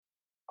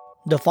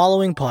The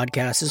following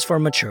podcast is for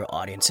mature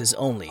audiences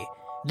only.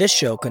 This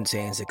show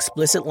contains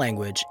explicit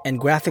language and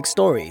graphic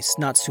stories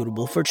not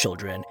suitable for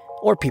children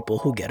or people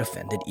who get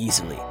offended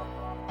easily.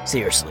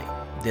 Seriously,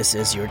 this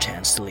is your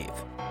chance to leave.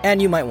 And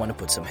you might want to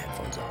put some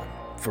headphones on.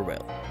 For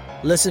real.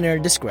 Listener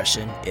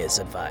discretion is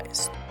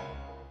advised.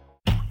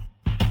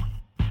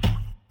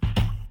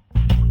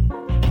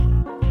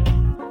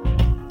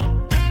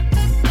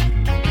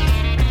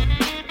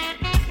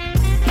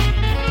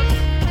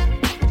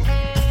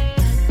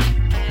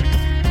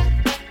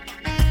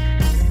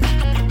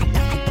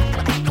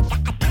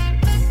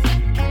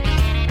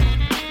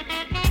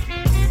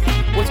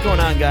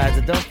 Guys,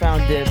 the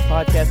Dumbfounded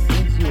podcast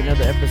brings you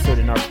another episode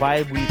in our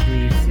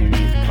bi-weekly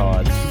series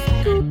called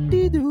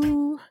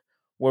Scoopdeedoo,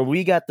 where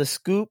we got the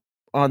scoop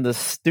on the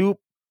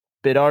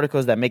stupid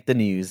articles that make the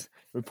news.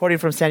 Reporting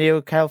from San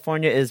Diego,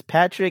 California is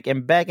Patrick,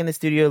 and back in the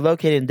studio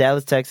located in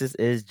Dallas, Texas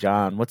is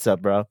John. What's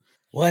up, bro?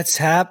 What's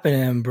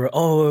happening, bro?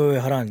 Oh, wait,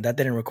 hold on. That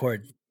didn't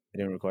record. It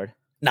didn't record?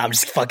 Nah, I'm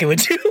just fucking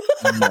with you.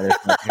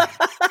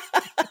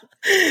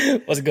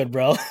 What's good,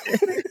 bro?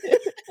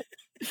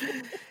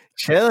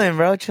 Chilling,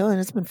 bro. Chilling.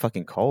 It's been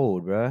fucking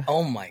cold, bro.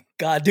 Oh my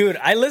god, dude!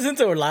 I listened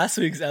to our last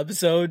week's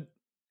episode.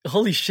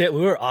 Holy shit, we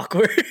were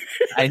awkward.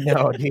 I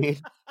know, dude.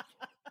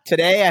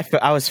 Today,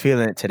 I was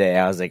feeling it. Today,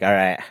 I was like, all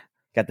right,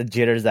 got the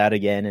jitters out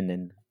again, and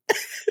then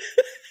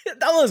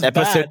that was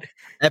bad.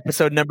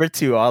 Episode number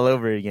 2, all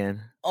over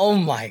again. Oh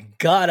my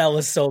god, that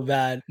was so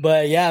bad.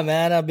 But yeah,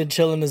 man, I've been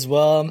chilling as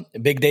well. A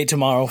big day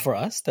tomorrow for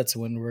us. That's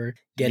when we're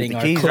getting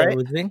our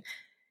clothing. Right?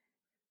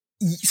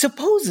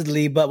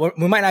 Supposedly, but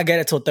we might not get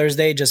it till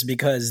Thursday just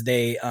because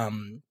they're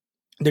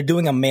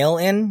doing a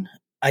mail-in.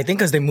 I think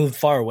because they moved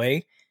far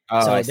away,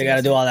 so they got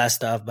to do all that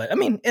stuff. But I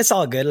mean, it's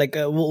all good. Like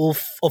we'll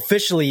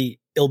officially,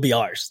 it'll be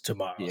ours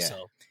tomorrow. Yeah.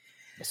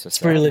 So it's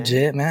pretty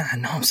legit, man. I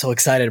know. I'm so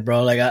excited,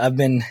 bro. Like I've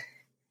been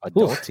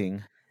adulting.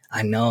 Oof,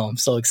 I know. I'm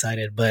so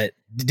excited, but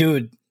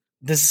dude,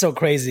 this is so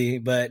crazy.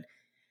 But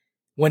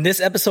when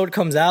this episode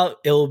comes out,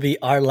 it will be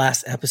our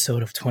last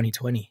episode of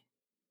 2020.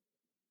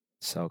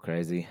 So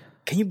crazy.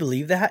 Can you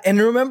believe that? And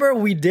remember,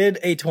 we did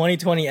a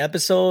 2020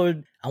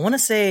 episode, I want to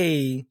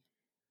say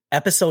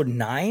episode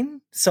 9.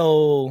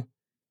 So,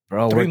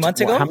 bro, 3 months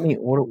ago? How many?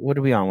 What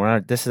are we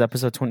on? This is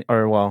episode 20,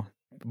 or well,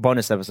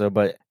 bonus episode,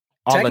 but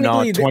all in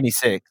all,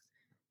 26.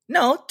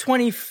 No,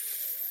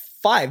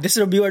 25. This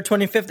will be our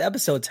 25th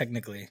episode,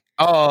 technically.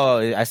 Oh,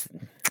 I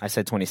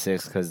said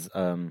 26 because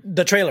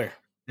the trailer.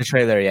 The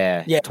trailer,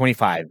 yeah.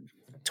 25.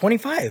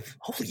 25.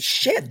 Holy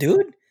shit,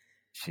 dude.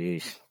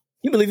 Jeez.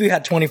 You believe we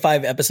had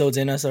 25 episodes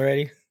in us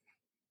already?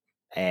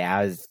 Hey,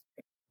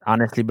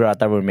 honestly, bro, I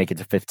thought we would make it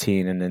to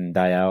 15 and then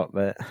die out,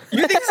 but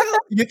you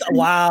think so?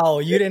 Wow,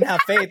 you didn't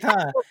have faith,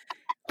 huh?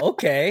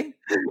 Okay.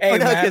 Hey,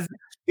 man.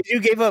 You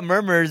gave up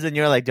Murmurs and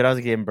you're like, dude, I was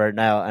getting burnt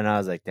out, and I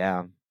was like,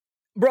 damn.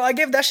 Bro, I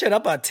gave that shit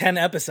up at 10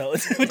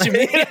 episodes. What you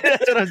mean?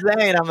 That's what I'm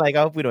saying. I'm like,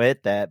 I hope we don't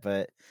hit that,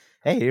 but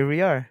hey, here we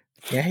are.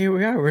 Yeah, here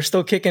we are. We're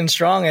still kicking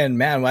strong, and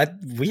man,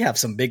 we have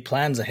some big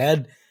plans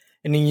ahead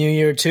in the new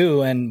year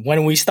too, and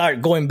when we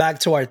start going back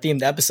to our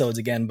themed episodes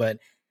again. But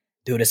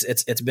dude,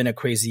 it's been a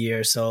crazy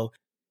year. So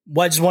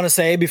what I just want to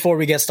say before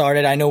we get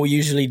started, I know we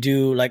usually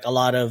do like a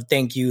lot of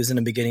thank yous in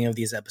the beginning of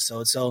these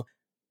episodes. So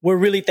we're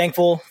really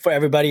thankful for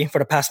everybody for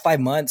the past 5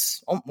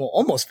 months,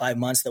 almost 5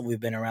 months that we've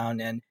been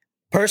around. And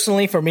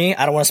personally, for me,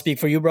 I don't want to speak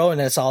for you, bro,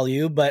 and it's all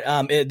you, but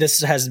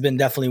this has been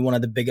definitely one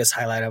of the biggest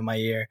highlight of my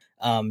year.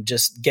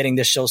 Just getting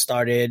this show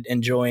started,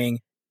 enjoying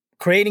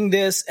creating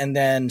this, and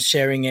then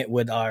sharing it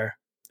with our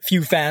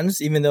few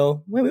fans, even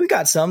though we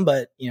got some,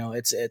 but you know,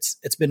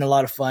 it's been a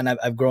lot of fun.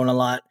 I've grown a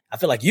lot. I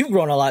feel like you've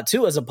grown a lot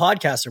too as a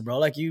podcaster, bro.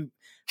 Like you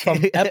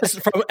from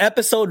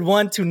episode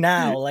 1 to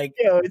now, like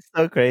it's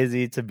so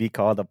crazy to be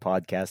called a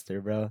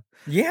podcaster, bro.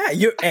 Yeah,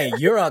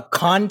 you're a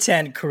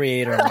content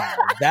creator now.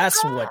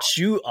 That's what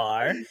you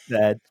are.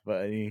 That's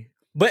funny.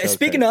 But so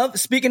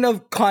speaking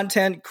of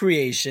content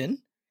creation,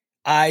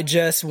 I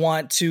just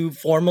want to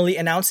formally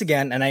announce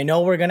again, and I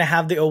know we're going to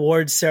have the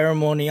awards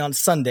ceremony on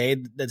Sunday,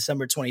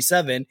 December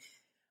 27th,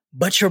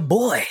 but your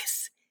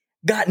boys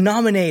got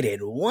nominated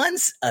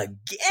once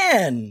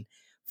again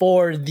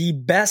for the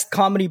best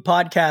comedy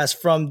podcast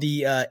from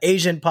the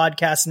Asian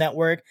Podcast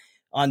Network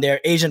on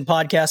their Asian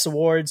Podcast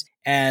Awards.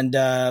 And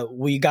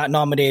we got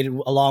nominated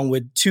along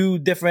with 2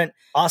 different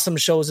awesome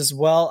shows as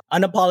well.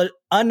 Oh,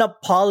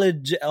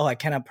 I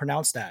cannot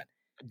pronounce that.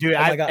 Dude,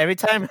 every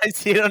time I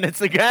see it on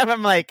Instagram,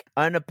 I'm like,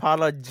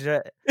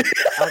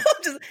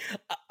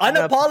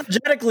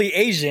 unapologetically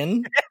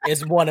Asian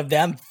is one of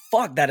them.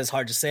 Fuck, that is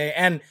hard to say.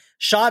 And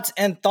Shots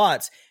and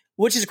Thoughts,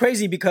 which is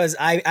crazy because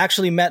I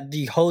actually met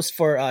the host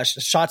for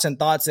Shots and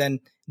Thoughts, and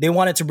they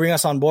wanted to bring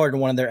us on board in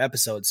one of their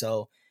episodes.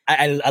 So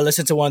I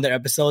listened to one of their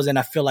episodes, and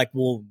I feel like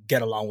we'll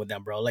get along with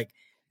them, bro. Like,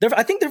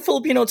 I think they're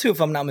Filipino too, if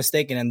I'm not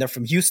mistaken, and they're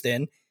from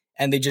Houston,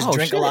 and they just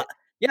drink a lot.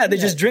 Yeah, they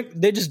just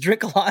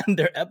drink a lot in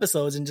their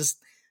episodes and just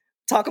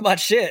talk about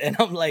shit, and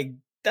I'm like,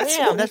 that's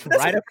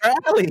right up our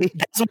alley.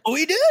 That's what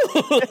we do.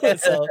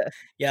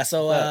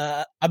 So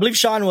I believe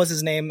Sean was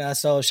his name.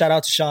 So shout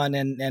out to Sean,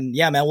 and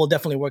yeah, man, we'll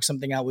definitely work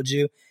something out with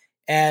you.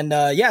 And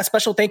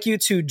special thank you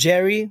to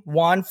Jerry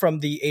Juan from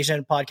the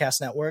Asian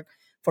Podcast Network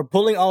for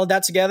pulling all of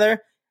that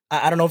together.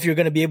 I don't know if you're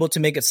going to be able to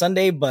make it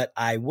Sunday, but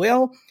I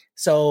will.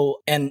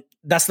 So, and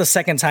that's the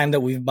second time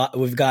that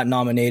we've got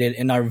nominated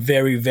in our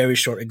very, very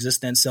short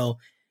existence. So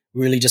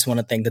really just want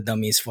to thank the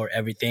dummies for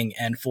everything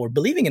and for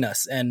believing in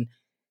us and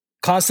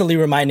constantly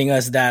reminding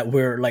us that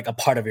we're like a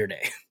part of your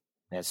day.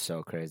 That's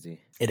so crazy.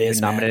 It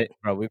is, nominated, man.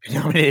 Bro. We've been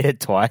nominated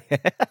twice.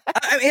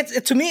 I mean,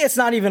 to me, it's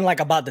not even like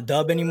about the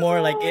dub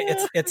anymore. Like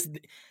it's.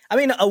 I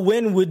mean, a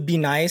win would be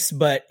nice,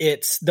 but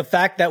it's the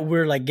fact that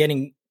we're like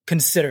getting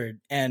considered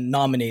and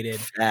nominated.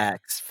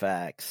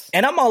 Facts.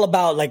 And I'm all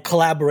about like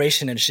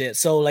collaboration and shit.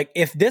 So like,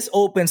 if this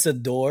opens the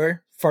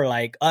door for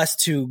like us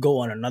to go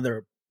on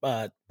another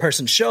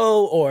person's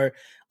show or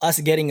us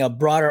getting a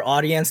broader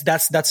audience,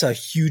 that's a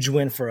huge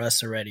win for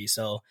us already.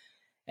 So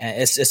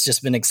it's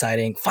just been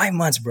exciting. 5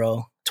 months,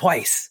 bro.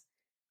 Twice.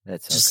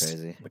 That's so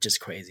crazy. Which is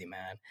crazy,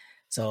 man.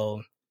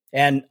 So,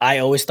 and I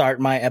always start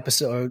my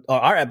episode or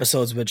our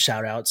episodes with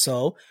shout out.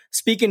 So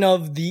speaking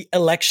of the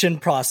election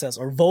process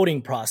or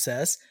voting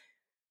process,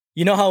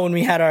 you know how when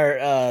we had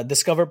our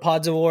Discover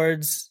Pods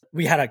Awards,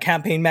 we had a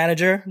campaign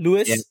manager,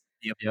 Louis?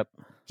 Yep.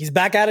 He's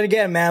back at it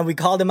again, man. We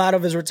called him out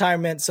of his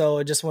retirement. So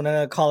I just want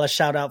to call a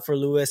shout out for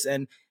Louis.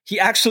 And he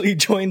actually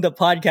joined the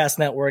podcast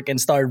network and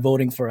started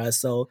voting for us.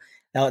 So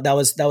that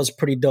was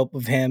pretty dope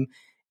of him.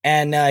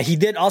 And he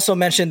did also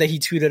mention that he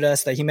tweeted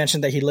us that he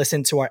mentioned that he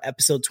listened to our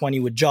episode 20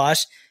 with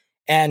Josh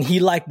and he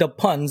liked the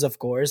puns, of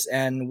course.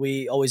 And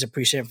we always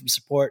appreciate him from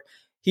support.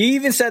 He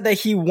even said that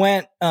he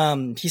went,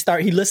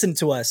 he listened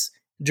to us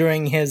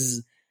during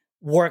his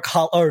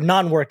or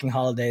non-working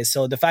holidays.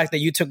 So the fact that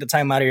you took the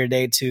time out of your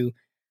day to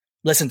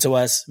listen to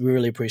us, we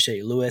really appreciate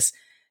you, Louis.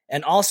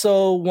 And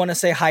also want to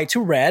say hi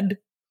to Red.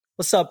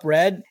 What's up,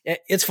 Red?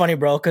 It's funny,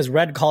 bro, because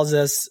Red calls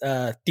us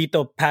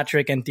Tito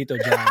Patrick and Tito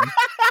John.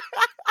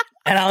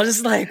 And I was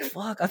just like,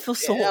 fuck, I feel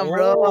so old.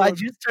 Bro, I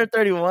just turned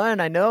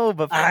 31. I know,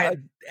 but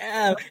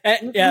damn.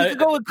 You can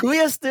go with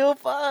Kuya still,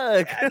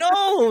 fuck. I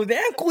know,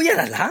 damn, Kuya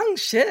na lang,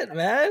 shit,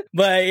 man.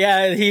 But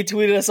yeah, he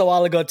tweeted us a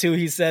while ago too.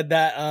 He said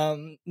that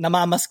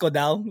namamas ko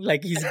daw,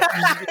 like he's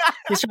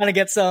trying to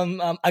get some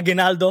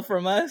aguinaldo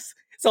from us.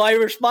 So I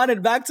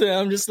responded back to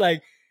him, just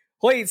like,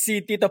 hoy,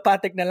 si Tito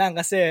Patrick na lang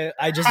kasi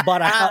I just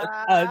bought a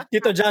house.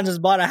 Tito John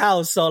just bought a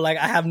house, so like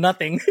I have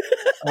nothing.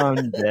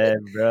 I'm dead,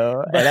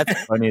 bro. But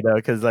that's funny though,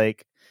 because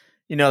like,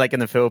 you know, like in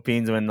the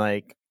Philippines, when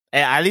like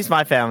at least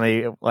my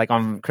family, like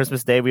on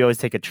Christmas Day, we always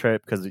take a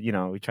trip because you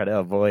know we try to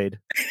avoid.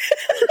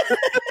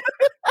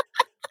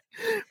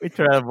 We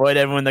try to avoid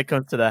everyone that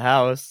comes to the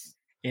house.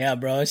 Yeah,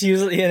 bro. She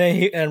was,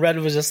 and Red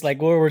was just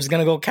like, we're just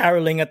gonna go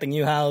caroling at the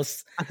new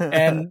house.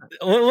 And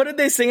what did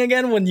they sing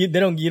again when you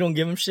don't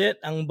give them shit?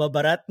 Ang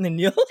babarat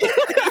ninyo.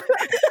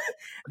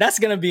 That's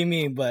gonna be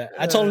me, but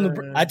I told him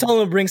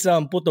to bring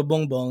some puto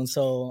bongbong,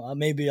 so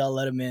maybe I'll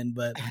let him in.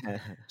 But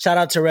shout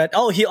out to Red.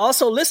 Oh, he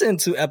also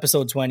listened to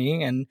episode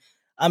 20, and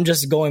I'm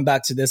just going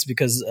back to this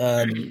because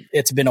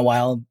it's been a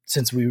while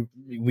since we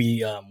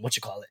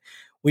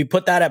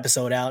put that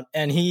episode out,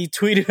 and he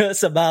tweeted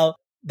us about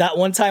that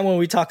one time when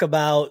we talk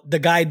about the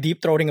guy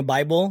deep throating a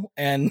Bible,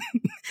 and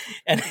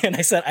and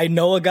I said I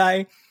know a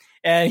guy,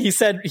 and he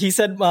said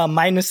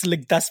minus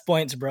ligtas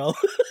points, bro.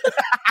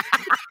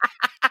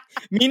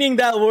 Meaning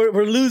that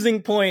we're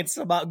losing points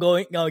about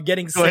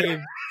getting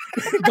saved,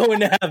 going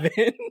to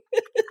heaven.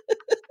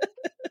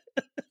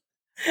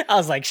 I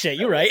was like, shit,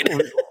 you're right.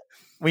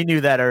 We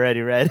knew that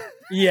already, Red.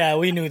 Yeah,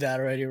 we knew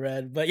that already,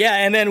 Red. But yeah,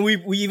 and then we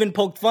even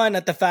poked fun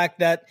at the fact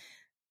that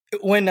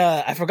when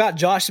I forgot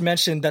Josh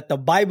mentioned that the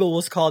Bible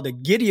was called the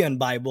Gideon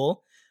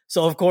Bible.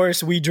 So of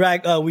course we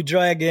drag in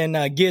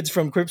Gids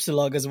from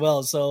Cryptolog as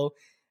well. So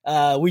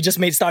we just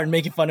started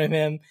making fun of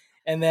him.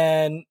 And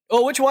then,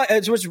 which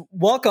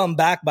welcome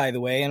back, by the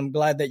way. And I'm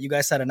glad that you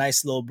guys had a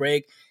nice little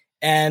break.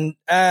 And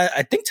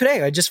I think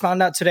I just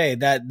found out today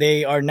that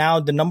they are now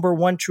the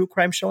 #1 true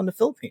crime show in the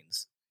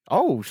Philippines.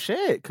 Oh,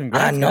 shit.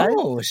 Congrats, I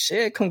know, guys.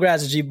 Shit.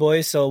 Congrats,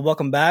 G-Boys. So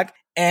welcome back.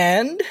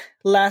 And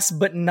last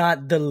but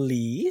not the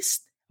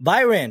least,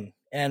 Viren.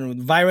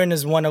 And Viren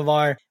is one of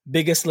our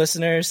biggest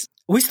listeners.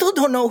 We still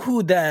don't know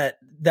who that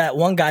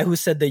one guy who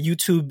said that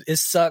YouTube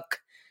is suck.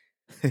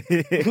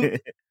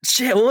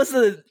 Shit, what was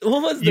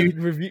the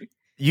review?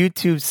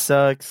 YouTube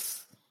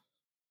sucks.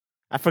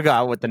 I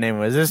forgot what the name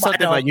was. There's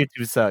something about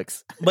YouTube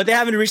sucks. But they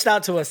haven't reached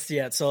out to us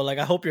yet. So like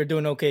I hope you're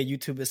doing okay.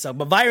 YouTube is suck.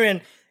 But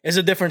Viren is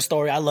a different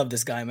story. I love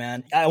this guy,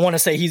 man. I want to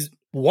say he's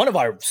one of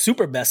our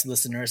super best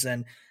listeners.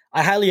 And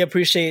I highly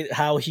appreciate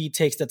how he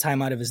takes the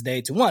time out of his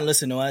day to, one,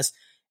 listen to us.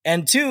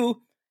 And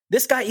two,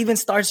 this guy even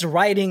starts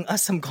writing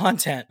us some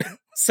content.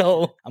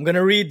 So I'm going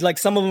to read like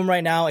some of them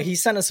right now. He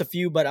sent us a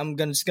few, but I'm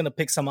just going to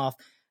pick some off.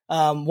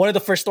 One of the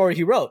first story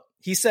he wrote,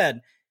 he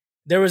said,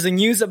 there was a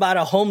news about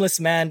a homeless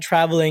man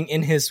traveling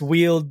in his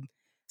wheeled,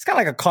 it's kind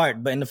of like a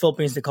cart, but in the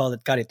Philippines they call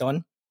it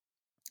cariton.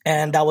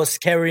 And that was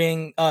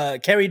carried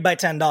by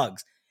 10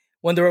 dogs.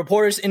 When the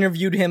reporters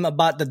interviewed him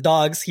about the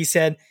dogs, he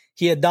said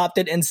he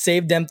adopted and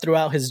saved them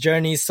throughout his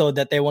journey so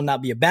that they will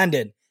not be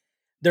abandoned.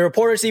 The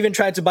reporters even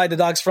tried to buy the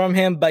dogs from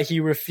him, but he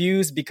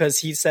refused because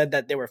he said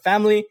that they were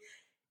family.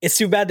 It's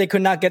too bad they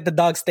could not get the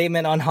dog's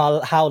statement on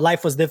how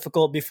life was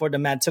difficult before the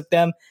man took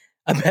them.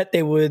 I bet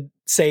they would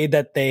say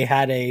that they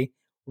had a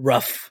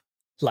rough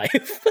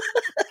life.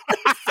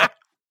 So,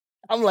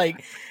 I'm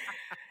like,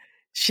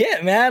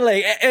 shit, man.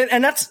 Like,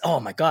 and that's, oh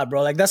my God,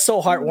 bro. Like, that's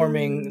so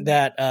heartwarming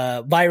that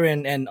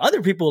Byron and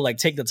other people like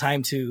take the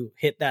time to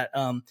hit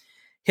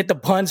the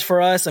puns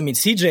for us. I mean,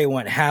 CJ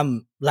went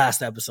ham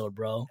last episode,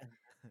 bro.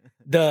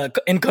 The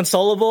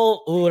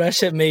Inconsolable, ooh, that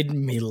shit made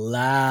me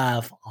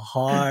laugh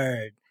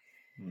hard.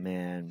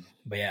 Man.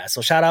 But yeah,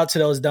 so shout out to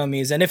those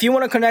dummies. And if you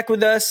want to connect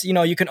with us, you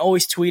know, you can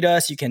always tweet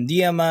us. You can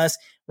DM us.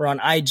 We're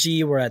on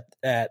IG. We're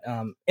at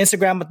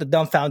Instagram with the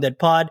Dumbfounded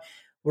Pod.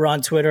 We're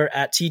on Twitter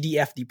at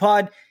TDFD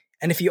Pod.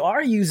 And if you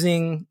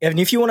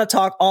want to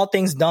talk all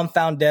things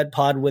Dumbfounded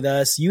Pod with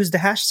us, use the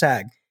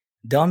hashtag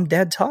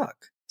DumbDeadTalk.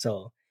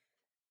 So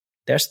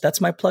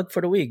that's my plug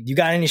for the week. You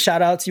got any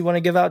shout outs you want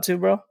to give out to,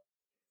 bro?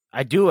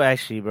 I do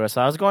actually, bro.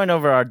 So I was going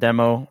over our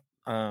demo,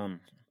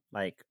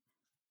 like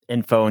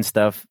info and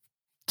stuff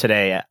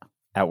today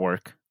at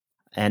work.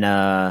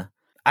 And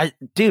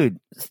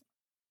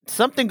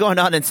something going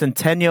on in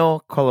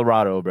Centennial,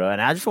 Colorado, bro.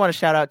 And I just want to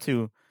shout out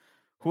to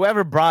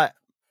whoever brought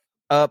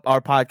up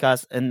our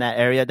podcast in that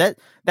area.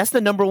 That's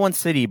the number one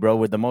city, bro,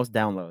 with the most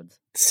downloads.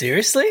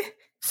 Seriously?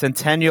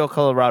 Centennial,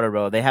 Colorado,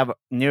 bro. They have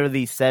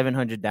nearly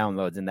 700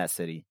 downloads in that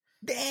city.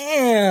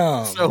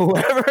 Damn. So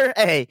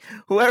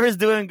whoever's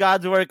doing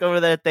God's work over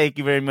there, thank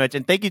you very much.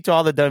 And thank you to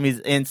all the dummies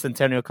in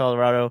Centennial,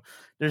 Colorado.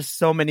 There's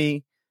so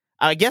many.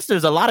 I guess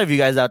there's a lot of you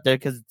guys out there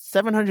because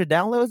 700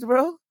 downloads,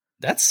 bro.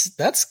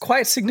 That's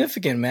quite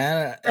significant,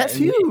 man. That's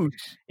huge.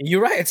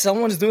 You're right.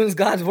 Someone's doing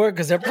God's work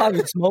because they're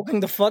probably smoking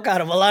the fuck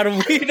out of a lot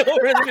of weed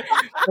over there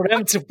for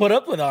them to put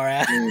up with our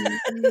ass.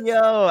 Yo,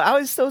 I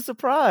was so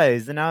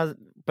surprised.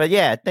 But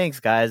yeah, thanks,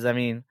 guys. I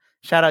mean,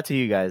 shout out to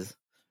you guys.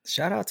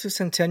 Shout out to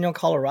Centennial,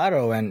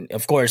 Colorado. And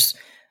of course,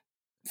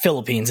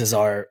 Philippines is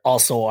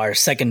also our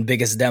second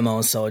biggest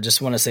demo. So I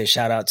just want to say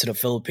shout out to the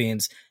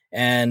Philippines.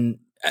 And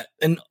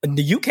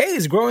the UK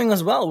is growing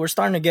as well. We're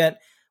starting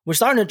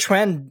to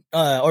trend,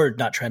 or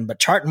not trend, but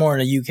chart more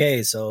in the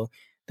UK. So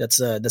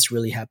that's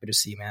really happy to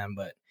see, man.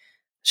 But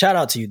shout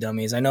out to you,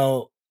 dummies. I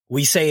know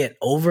we say it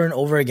over and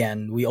over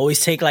again. We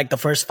always take like the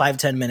first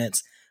 5-10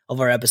 minutes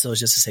of our episodes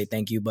just to say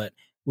thank you, but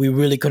we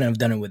really couldn't have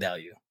done it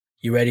without you.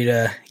 You ready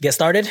to get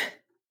started?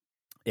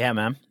 Yeah,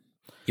 man.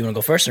 You want to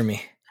go first or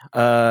me?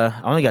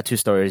 I only got 2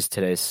 stories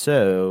today,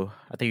 so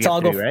I think you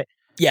got 3, right?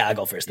 Yeah, I'll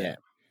go first then.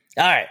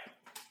 Yeah. All right.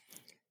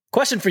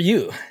 Question for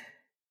you.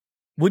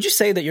 Would you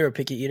say that you're a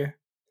picky eater?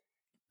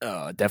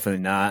 Oh,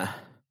 definitely not.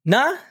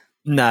 Nah?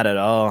 Not at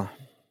all.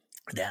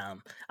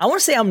 Damn. I want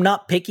to say I'm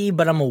not picky,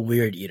 but I'm a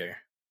weird eater.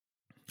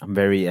 I'm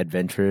very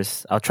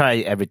adventurous. I'll try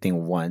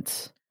everything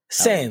once.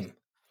 Same.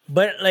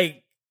 But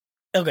like,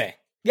 okay.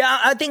 Yeah,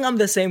 I think I'm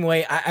the same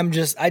way. I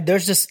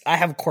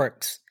have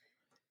quirks.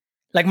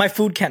 Like my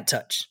food can't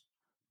touch.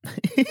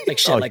 Like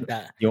shit like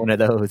that. You're one of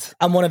those.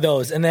 I'm one of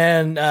those. And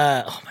then,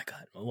 oh my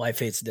God, my wife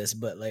hates this,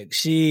 but like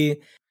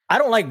I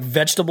don't like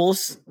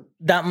vegetables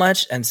that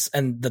much.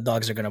 And the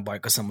dogs are going to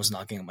bark because someone's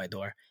knocking at my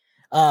door.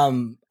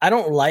 I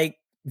don't like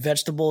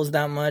vegetables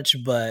that much,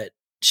 but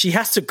she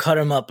has to cut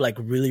them up like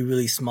really,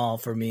 really small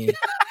for me.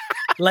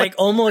 Like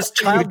almost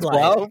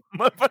childlike.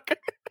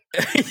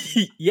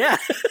 Yeah,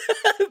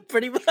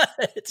 pretty much.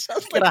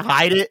 You gotta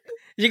hide it.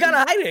 You gotta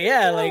hide it,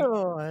 yeah. Like,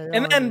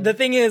 and then the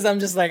thing is, I'm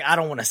just like, I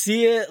don't want to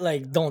see it.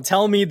 Like, don't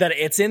tell me that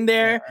it's in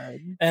there.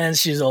 And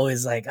she's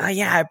always like, oh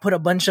yeah, I put a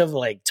bunch of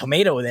like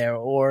tomato there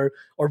or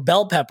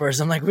bell peppers.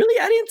 I'm like, really?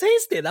 I didn't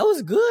taste it. That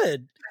was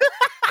good.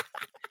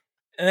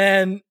 And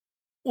then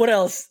what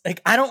else?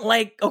 Like, I don't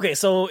like. Okay,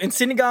 so in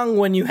sinigang,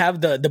 when you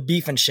have the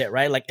beef and shit,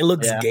 right? Like, it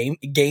looks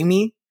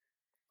gamey.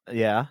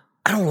 Yeah,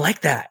 I don't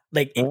like that.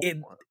 Like,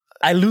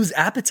 I lose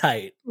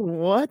appetite.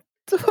 What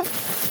the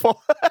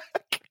fuck?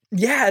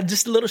 Yeah,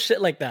 just a little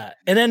shit like that.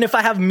 And then if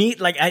I have meat,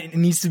 like it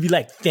needs to be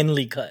like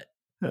thinly cut.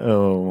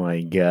 Oh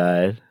my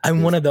God.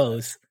 I'm one of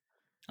those.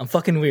 I'm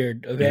fucking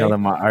weird, okay? You're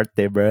my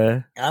arte,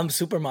 bro. I'm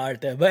super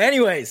maarte. But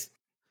anyways,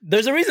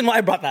 there's a reason why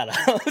I brought that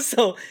up.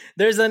 So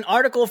there's an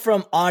article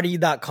from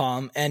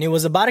Audi.com and it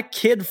was about a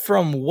kid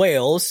from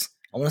Wales.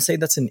 I want to say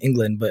that's in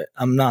England, but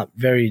I'm not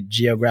very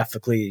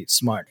geographically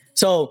smart.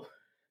 So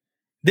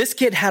this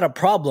kid had a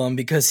problem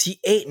because he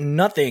ate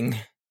nothing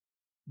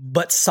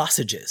but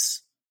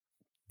sausages.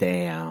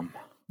 Damn.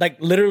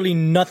 Like literally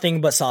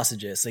nothing but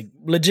sausages. Like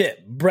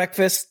legit.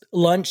 Breakfast,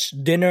 lunch,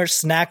 dinner,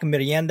 snack,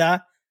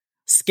 merienda,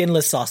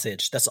 skinless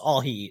sausage. That's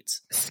all he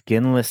eats.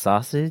 Skinless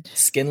sausage?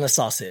 Skinless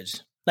sausage.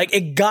 Like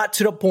it got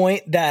to the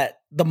point that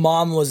the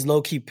mom was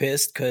low-key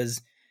pissed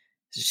because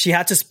she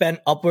had to spend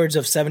upwards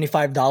of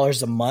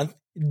 $75 a month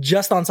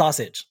just on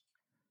sausage.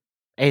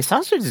 Hey,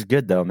 sausage is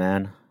good though,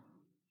 man.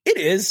 It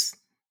is.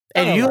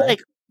 Hey,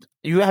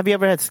 have you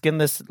ever had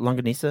skinless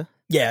longanisa?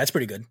 Yeah, it's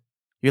pretty good.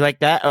 You like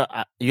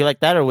that? You like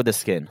that or with the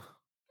skin?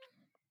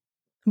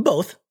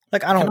 Both.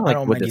 Like I don't with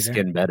mind the either.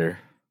 skin better.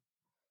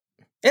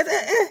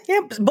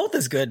 Yeah, both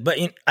is good, but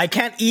I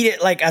can't eat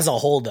it like as a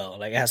whole though.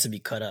 Like it has to be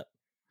cut up.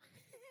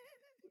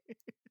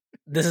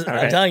 This is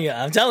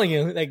I'm telling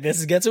you, like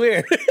this gets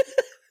weird.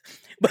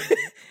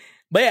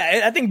 but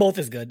yeah, I think both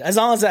is good as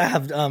long as I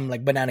have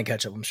like banana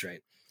ketchup. I'm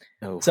straight.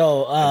 Oh,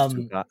 so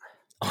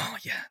oh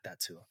yeah, that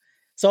too.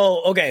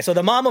 So okay, so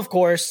the mom, of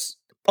course.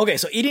 Okay,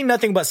 so eating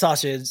nothing but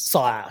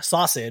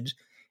sausage.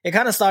 It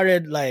kind of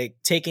started like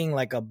taking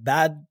like a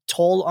bad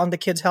toll on the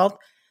kid's health.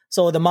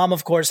 So the mom,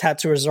 of course, had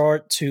to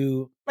resort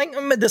to like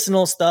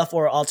medicinal stuff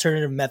or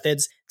alternative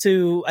methods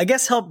to, I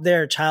guess, help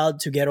their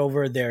child to get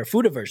over their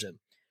food aversion.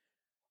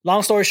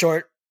 Long story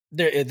short,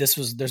 this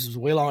was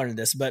way longer than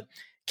this, but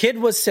kid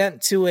was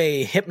sent to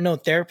a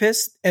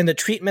hypnotherapist, and the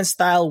treatment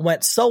style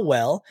went so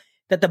well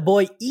that the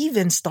boy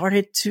even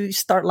started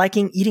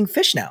liking eating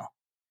fish now.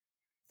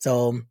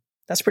 So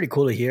that's pretty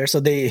cool to hear. So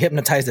they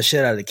hypnotized the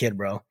shit out of the kid,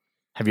 bro.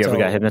 Have you ever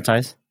got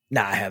hypnotized?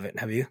 Nah, I haven't.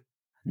 Have you?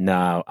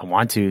 No, I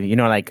want to. You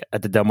know, like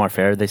at the Del Mar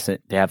Fair, they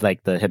have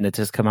like the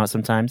hypnotists come out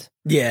sometimes.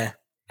 Yeah.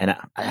 And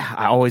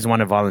I always want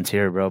to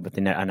volunteer, bro, but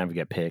I never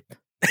get picked.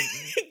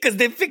 Because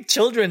they pick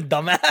children,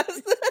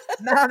 dumbass.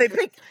 No, they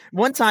pick.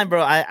 One time,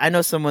 bro, I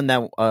know someone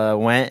that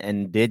went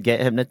and did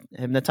get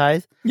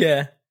hypnotized.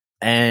 Yeah.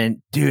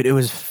 And dude, it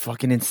was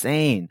fucking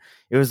insane.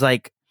 It was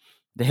like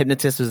the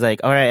hypnotist was like,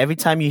 all right, every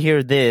time you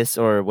hear this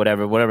or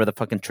whatever the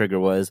fucking trigger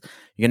was,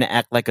 you're going to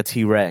act like a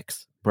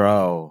T-Rex,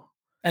 bro.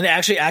 And they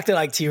actually acted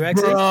like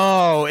T-Rex?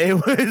 Bro, it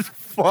was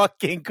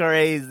fucking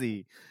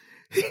crazy.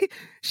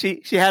 She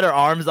had her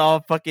arms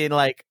all fucking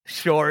like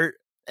short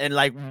and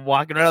like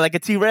walking around like a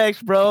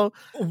T-Rex, bro.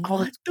 I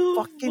was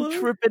fucking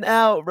tripping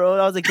out, bro.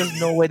 I was like, there's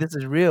no way this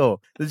is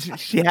real.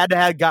 She had to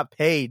have got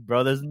paid,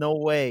 bro. There's no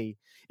way.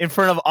 In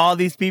front of all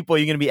these people,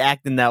 you're going to be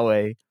acting that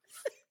way.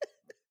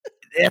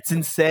 That's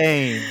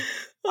insane.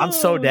 I'm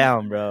so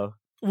down, bro.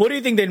 What do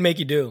you think they'd make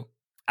you do?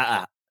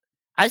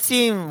 I've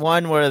seen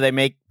one where they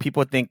make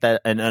people think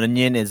that an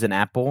onion is an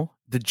apple,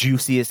 the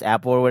juiciest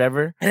apple or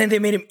whatever. And then they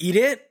made him eat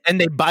it?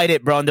 And they bite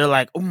it, bro. And they're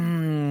like,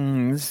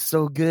 it's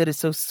so good. It's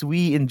so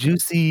sweet and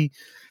juicy.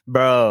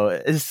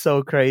 Bro, it's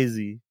so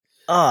crazy.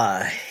 Oh,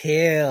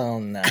 hell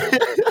no.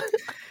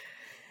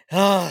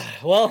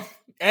 Well,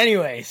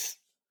 anyways.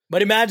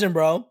 But imagine,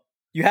 bro,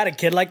 you had a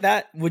kid like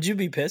that. Would you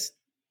be pissed?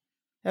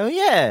 Hell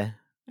yeah.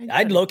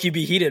 I'd low-key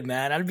be heated,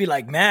 man. I'd be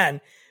like,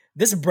 man,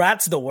 this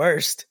brat's the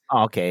worst.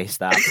 Oh, okay,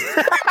 stop.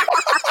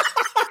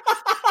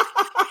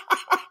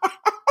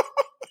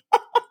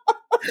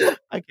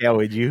 I can't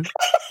with you.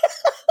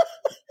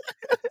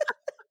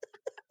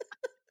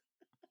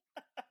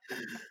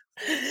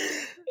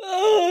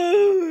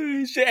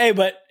 Oh, shit. Hey,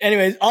 but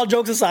anyways, all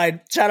jokes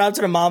aside, shout out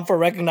to the mom for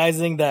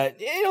recognizing that,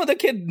 the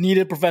kid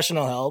needed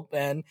professional help.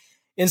 And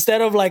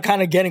instead of like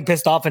kind of getting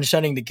pissed off and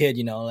shunning the kid,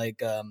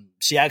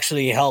 she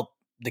actually helped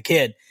the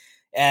kid.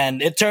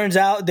 And it turns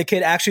out the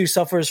kid actually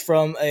suffers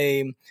from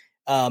a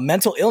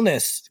mental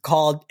illness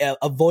called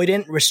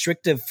avoidant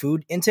restrictive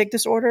food intake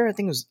disorder. I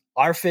think it was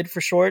ARFID for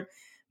short,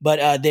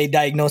 but they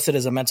diagnosed it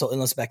as a mental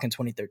illness back in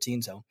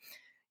 2013. So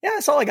yeah,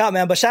 that's all I got,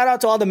 man. But shout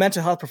out to all the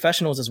mental health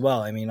professionals as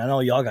well. I mean, I know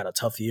y'all got a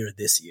tough year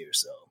this year,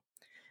 so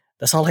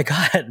that's all I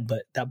got.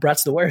 But that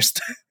brat's the worst.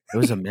 It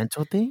was a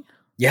mental thing?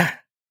 Yeah,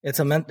 it's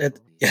it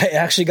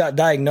actually got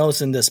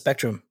diagnosed in the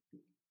spectrum,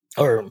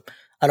 or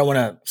I don't want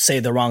to say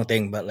the wrong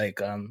thing, but like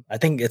I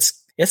think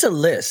it's a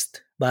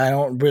list, but I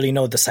don't really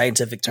know the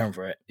scientific term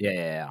for it.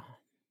 Yeah.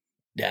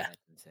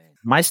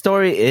 My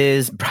story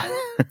is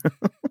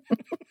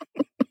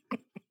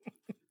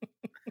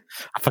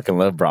I fucking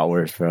love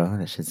bratwurst, bro.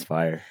 That shit's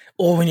fire.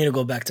 Oh, we need to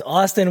go back to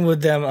Austin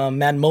with them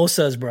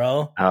mimosas,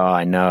 bro. Oh,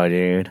 I know,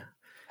 dude.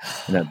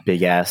 And that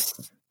big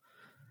ass.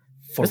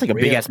 It's like a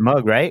big ass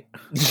mug, right?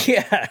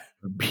 Yeah. I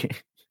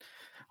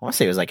want to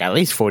say it was like at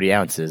least 40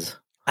 ounces.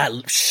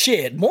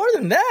 Shit, more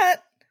than that.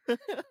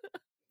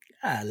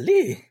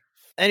 Golly.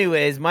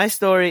 Anyways, my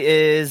story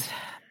is,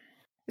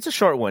 it's a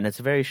short one. It's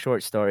a very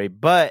short story,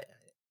 but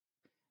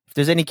if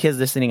there's any kids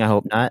listening, I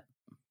hope not.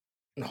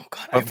 Oh,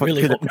 God, I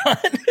really hope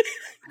not.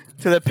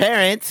 To the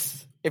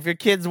parents, if your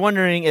kid's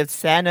wondering if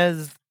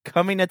Santa's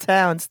coming to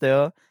town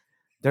still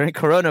during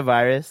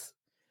coronavirus,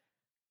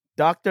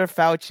 Dr.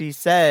 Fauci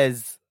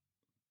says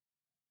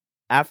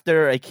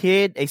after a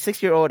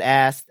 6-year-old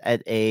asked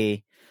at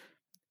this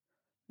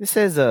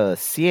says a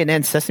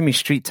CNN Sesame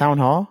Street town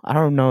hall. I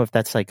don't know if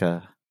that's like is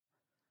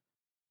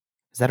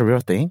that a real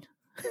thing?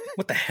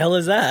 What the hell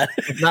is that?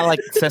 It's not like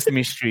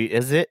Sesame Street,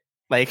 is it?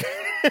 Like,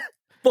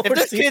 if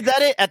there's kids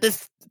at it at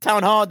this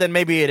town hall, then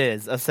maybe it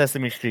is a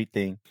Sesame Street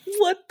thing.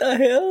 What the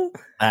hell?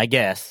 I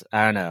guess.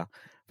 I don't know.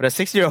 But a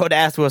 6-year-old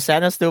asked, will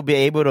Santa still be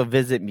able to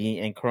visit me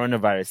in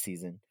coronavirus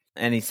season?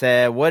 And he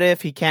said, what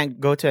if he can't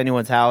go to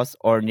anyone's house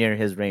or near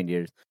his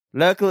reindeers?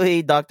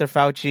 Luckily, Dr.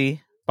 Fauci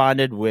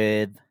responded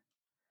with,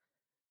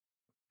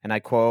 and I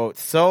quote,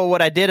 so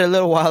what I did a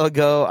little while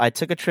ago, I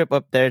took a trip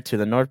up there to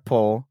the North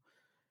Pole.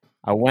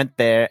 I went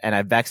there and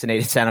I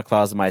vaccinated Santa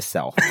Claus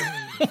myself.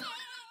 Oh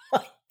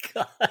my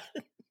God.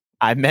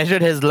 I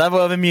measured his level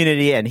of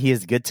immunity and he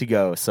is good to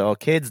go. So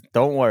kids,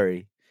 don't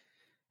worry.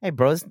 Hey,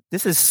 bros,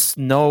 this is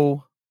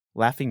no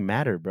Laughing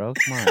matter, bro.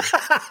 Come on.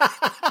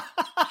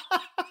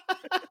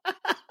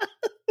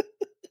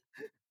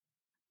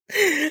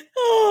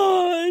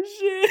 Oh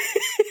shit!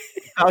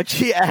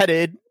 Fauci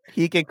added,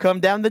 he can come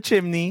down the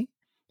chimney,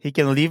 he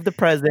can leave the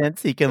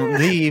presents, he can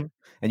leave,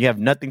 and you have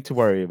nothing to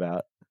worry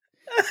about.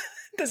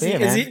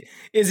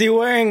 Is he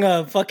wearing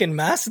a fucking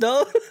mask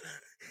though?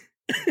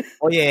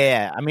 Oh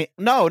yeah. I mean,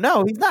 no,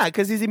 he's not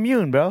because he's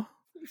immune, bro.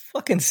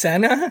 Fucking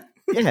Santa.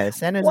 Yeah,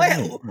 Santa's Why-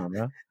 immune. Come on,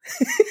 bro.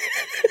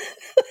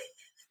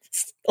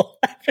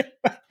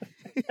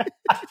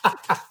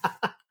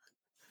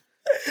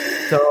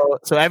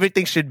 So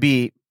everything should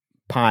be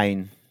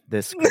pine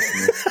this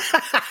Christmas.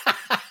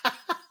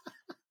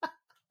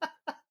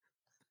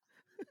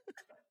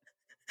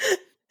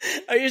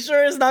 Are you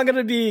sure it's not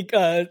gonna be?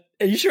 Are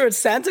you sure it's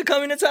Santa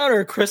coming to town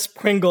or Crisp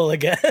Kringle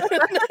again?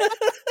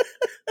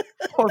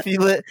 Or if you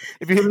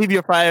leave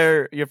your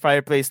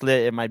fireplace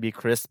lit, it might be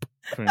Crisp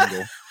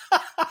Kringle.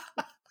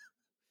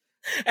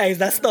 Hey,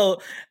 that's still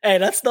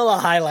a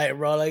highlight,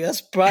 bro. Like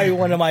that's probably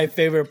one of my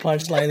favorite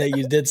punchline that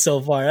you did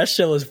so far. That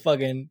shit was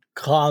fucking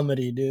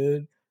comedy,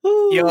 dude.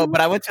 Woo. Yo, but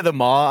I went to the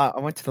mall.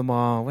 When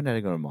did I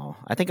go to the mall?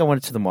 I think I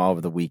went to the mall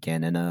over the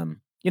weekend, and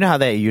you know how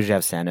they usually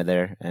have Santa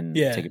there and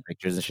taking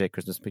pictures and shit,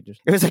 Christmas pictures.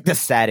 It was like the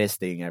saddest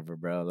thing ever,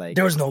 bro. Like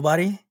there was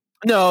nobody.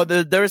 No,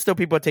 there were still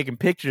people taking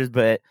pictures,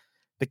 but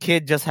the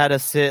kid just had to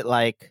sit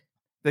like.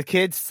 The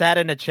kid sat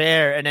in a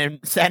chair, and then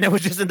Santa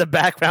was just in the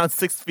background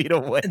 6 feet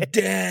away.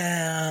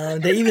 Damn,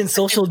 they even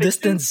social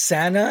distance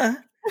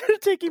Santa? They're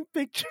taking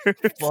pictures.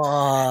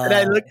 Fuck. And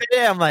I looked at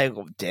it, I'm like,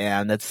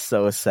 damn, that's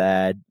so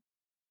sad.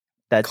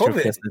 That's COVID.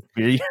 your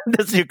Christmas.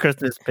 That's your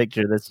Christmas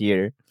picture this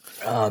year.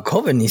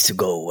 COVID needs to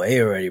go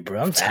away already,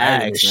 bro. I'm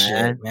tired of this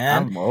shit,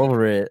 man. I'm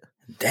over it.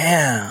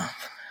 Damn.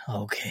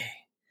 Okay.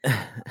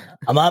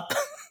 I'm up.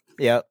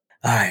 Yep.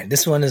 All right.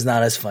 This one is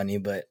not as funny,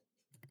 but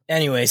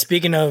anyway,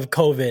 speaking of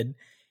COVID,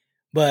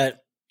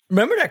 but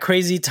remember that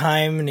crazy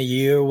time in the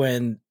year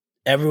when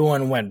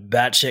everyone went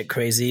batshit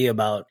crazy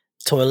about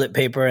toilet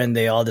paper and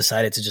they all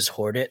decided to just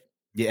hoard it?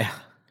 Yeah.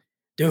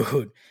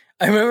 Dude,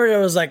 I remember there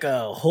was like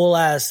a whole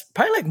ass,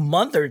 probably like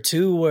month or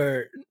two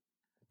where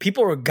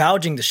people were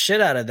gouging the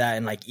shit out of that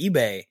in like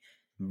eBay.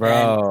 Bro.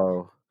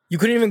 And you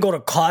couldn't even go to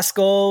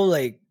Costco.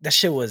 Like that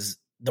shit was,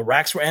 the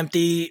racks were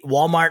empty.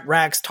 Walmart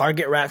racks,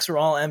 Target racks were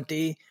all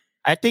empty.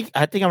 I think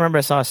I remember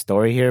I saw a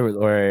story here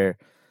where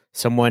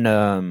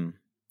someone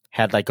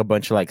had like a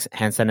bunch of like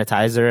hand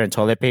sanitizer and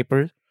toilet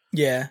paper.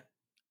 Yeah.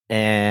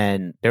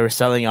 And they were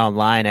selling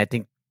online. I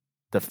think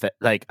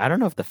I don't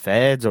know if the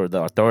feds or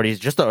the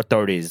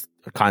authorities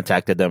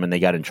contacted them and they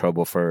got in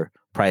trouble for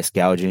price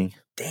gouging.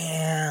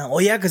 Damn. Oh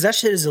yeah, because that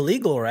shit is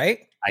illegal, right?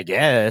 I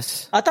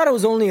guess. I thought it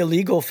was only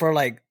illegal for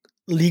like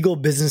legal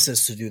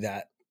businesses to do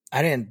that.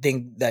 I didn't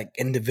think that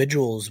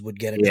individuals would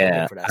get in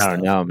trouble for that stuff. I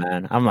don't know,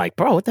 man. I'm like,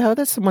 bro, what the hell?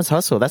 That's someone's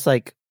hustle. That's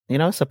like,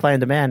 supply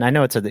and demand. I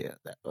know it's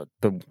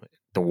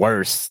the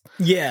worst.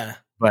 Yeah.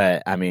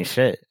 But I mean,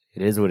 shit.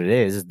 It is what it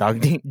is. It's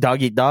dog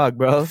eat dog,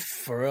 bro.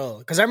 For real.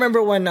 Because I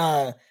remember when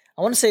I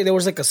want to say there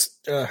was like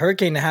a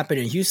hurricane that happened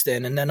in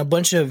Houston, and then a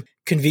bunch of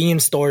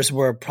convenience stores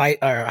were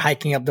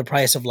hiking up the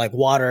price of like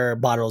water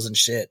bottles and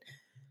shit.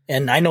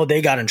 And I know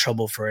they got in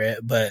trouble for it,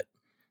 but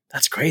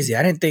that's crazy.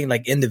 I didn't think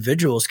like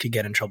individuals could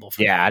get in trouble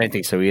for it. Yeah, I didn't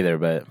think so either,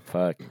 but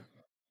fuck.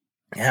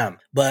 Yeah.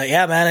 But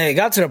yeah, man, it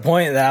got to the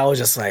point that I was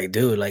just like,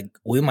 dude, like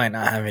we might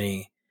not have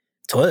any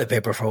toilet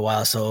paper for a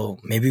while, so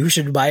maybe we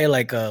should buy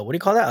like a, what do you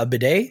call that? A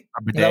bidet?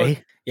 A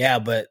bidet? Yeah,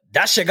 but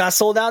that shit got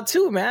sold out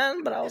too,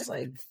 man. But I was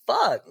like,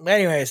 fuck.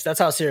 Anyways, that's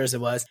how serious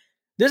it was.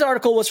 This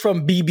article was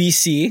from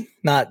BBC,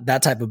 not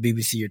that type of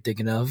BBC you're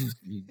thinking of,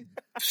 you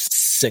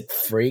sick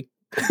freak.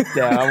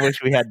 Yeah, I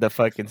wish we had the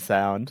fucking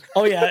sound.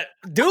 Oh yeah,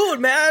 dude,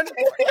 man.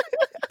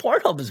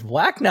 Pornhub is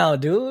whack now,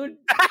 dude.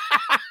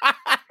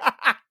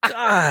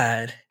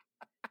 God.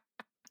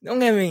 Don't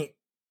get me.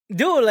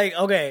 Dude, like,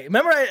 okay.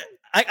 Remember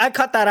I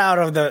cut that out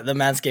of the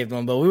Manscaped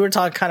one, but we were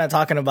kind of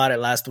talking about it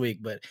last week.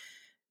 But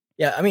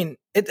yeah, I mean,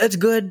 it's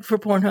good for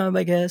Pornhub,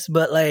 I guess.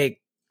 But like,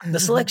 the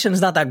selection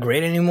is not that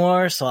great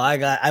anymore. So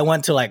I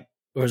went to like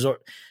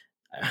resort.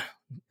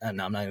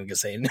 No, I'm not even gonna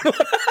say it.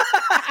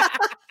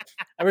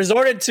 I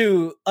resorted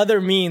to other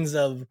means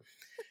of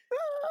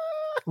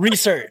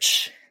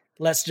research.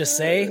 Let's just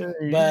say,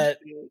 but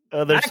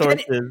other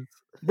sources.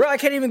 Bro, I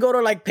can't even go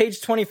to like page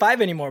 25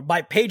 anymore.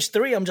 By page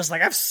 3, I'm just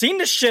like, I've seen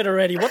this shit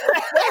already. What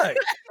the fuck?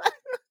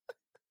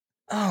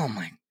 Oh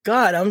my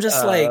God. I'm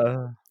just like,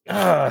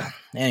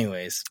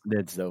 anyways.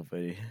 That's so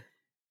funny.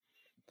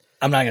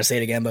 I'm not going to say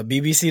it again, but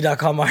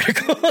BBC.com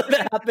article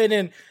that happened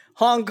in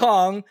Hong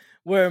Kong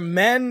where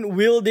men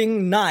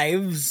wielding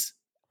knives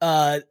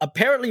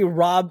apparently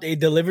robbed a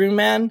delivery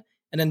man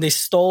and then they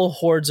stole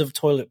hordes of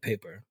toilet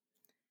paper.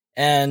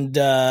 And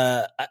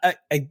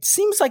it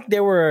seems like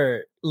they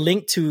were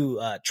linked to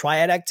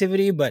triad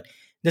activity, but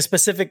the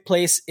specific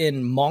place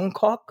in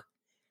Mongkok.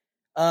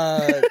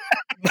 Oh,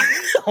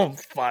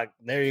 fuck.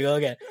 There you go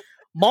again.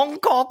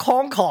 Mongkok,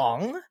 Hong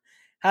Kong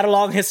had a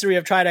long history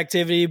of triad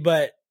activity,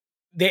 but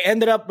they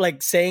ended up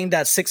like saying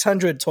that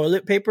 600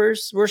 toilet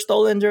papers were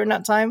stolen during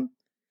that time.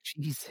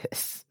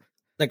 Jesus.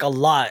 Like a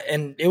lot,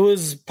 and it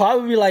was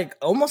probably like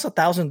almost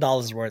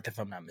 $1,000 worth, if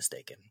I'm not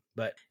mistaken.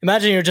 But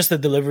imagine you're just a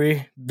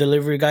delivery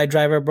guy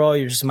driver, bro.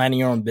 You're just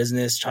minding your own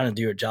business, trying to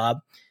do your job,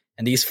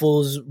 and these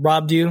fools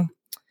robbed you.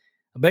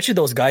 I bet you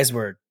those guys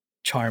were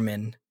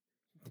charming.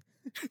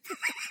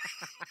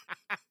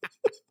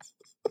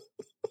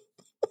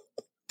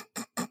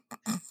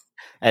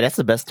 Hey, that's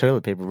the best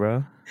toilet paper,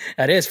 bro.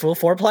 That is full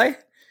foreplay.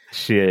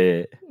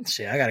 Shit.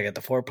 I gotta get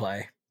the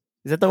foreplay.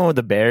 Is that the one with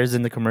the bears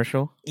in the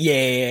commercial?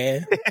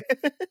 Yeah.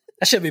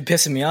 That should be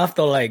pissing me off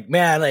though. Like,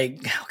 man, like,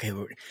 okay,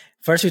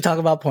 first we talk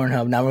about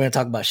Pornhub, now we're gonna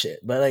talk about shit.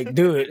 But like,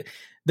 dude,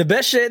 the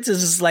best shits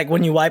is just like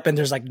when you wipe and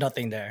there's like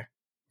nothing there.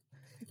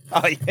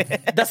 Oh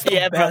yeah, That's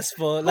the best,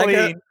 fool.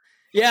 Like,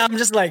 yeah, I'm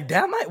just like,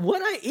 damn,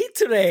 what I eat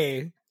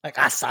today? Like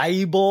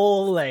acai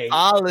bowl, like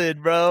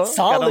solid, bro.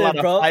 Solid, got a lot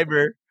bro. of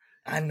fiber.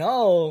 I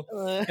know.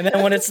 And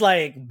then when it's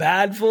like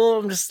bad, fool,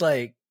 I'm just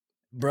like,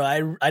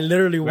 bro, I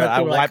literally went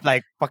through wiped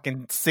like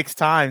fucking 6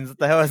 times. What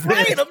the hell is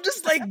right? this? I'm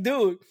just like,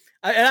 dude,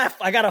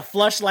 I gotta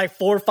flush like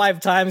 4 or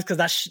 5 times because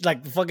that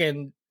like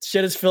fucking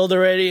shit is filled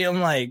already. I'm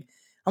like,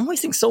 I'm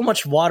wasting so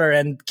much water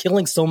and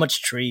killing so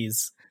much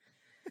trees.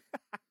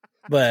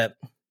 But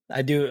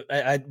I do.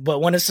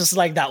 But when it's just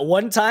like that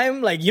one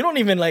time, like you don't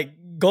even like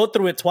go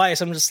through it twice.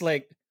 I'm just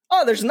like,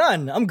 oh, there's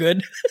none. I'm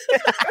good.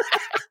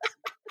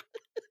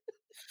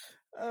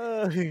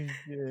 Oh,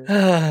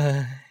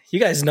 yeah. You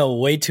guys know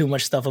way too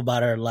much stuff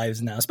about our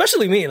lives now,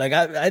 especially me. Like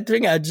I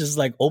think I just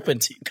like open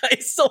to you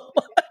guys so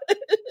much.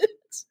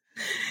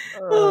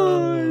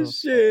 Oh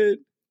shit!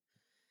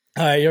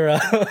 All right, you're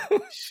up.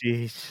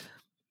 Sheesh.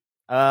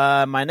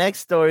 My next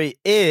story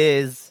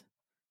is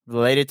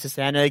related to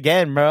Santa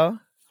again, bro.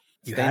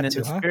 You Staying had in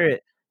to, the huh?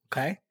 spirit.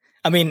 Okay.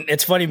 I mean,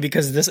 it's funny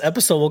because this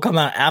episode will come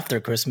out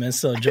after Christmas,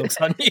 so joke's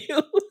on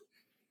you.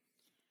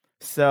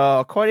 So,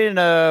 according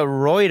to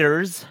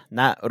Reuters,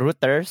 not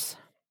Reuters,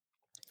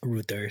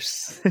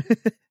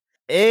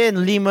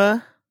 in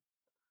Lima,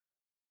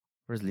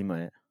 where's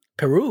Lima at?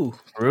 Peru.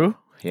 Peru?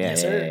 Yeah.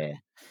 Yes, sir.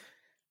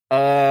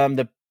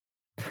 The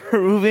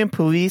Peruvian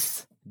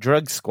police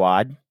drug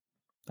squad.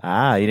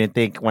 You didn't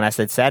think when I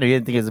said Santa, you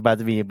didn't think it was about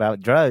to be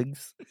about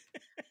drugs.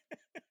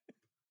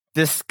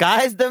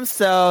 Disguised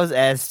themselves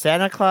as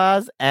Santa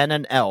Claus and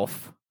an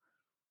elf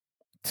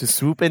to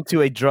swoop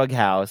into a drug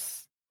house.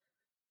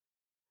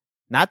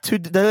 Not to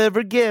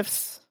deliver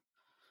gifts,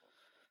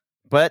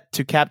 but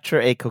to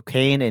capture a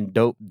cocaine and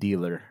dope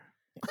dealer.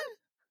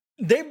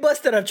 They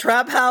busted a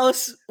trap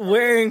house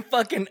wearing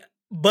fucking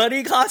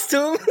buddy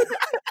costume.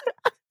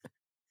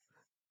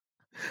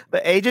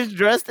 The agents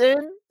dressed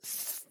in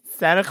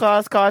Santa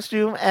Claus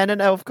costume and an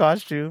elf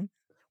costume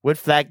with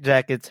flak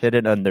jackets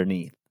hidden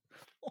underneath.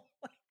 Oh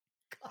my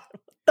god,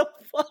 what the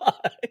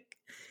fuck?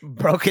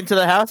 Broke into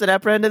the house and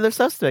apprehended their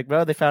suspect,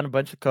 bro. They found a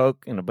bunch of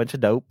coke and a bunch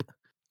of dope.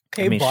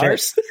 Okay,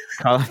 bars.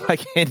 Call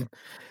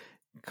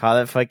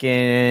it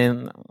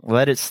fucking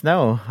let it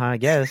snow, I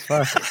guess.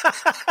 Fuck.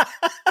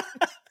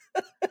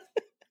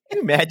 Can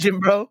you imagine,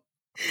 bro?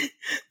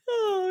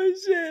 Oh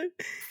shit.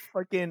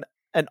 Fucking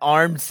an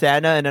armed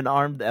Santa and an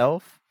armed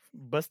elf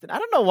busted. I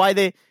don't know why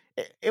it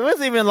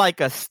wasn't even like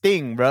a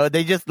sting, bro.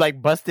 They just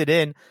like busted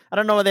in. I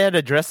don't know why they had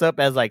to dress up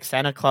as like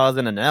Santa Claus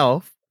and an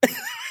elf.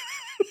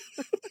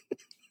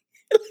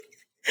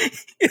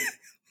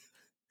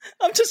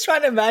 I'm just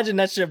trying to imagine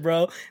that shit,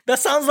 bro. That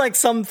sounds like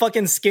some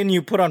fucking skin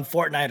you put on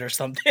Fortnite or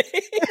something.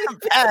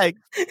 Bag.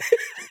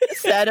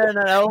 Santa and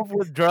an elf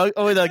with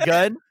a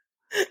gun.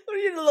 What are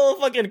you, the little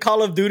fucking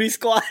Call of Duty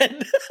squad?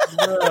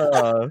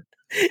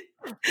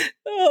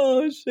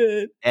 Oh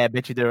shit! Yeah, I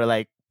bet you they were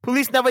like,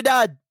 "Police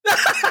Navidad."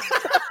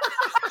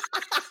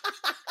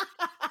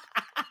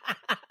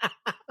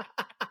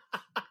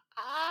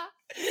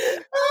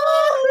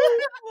 Oh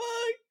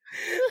fuck!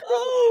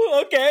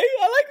 Oh, okay,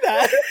 I like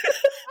that.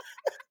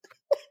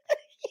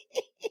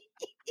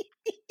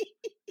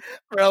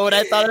 Bro, when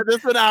I thought of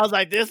this one, I was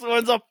like, this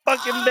one's a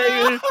fucking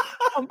banger.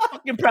 I'm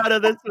fucking proud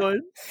of this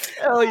one.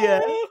 Hell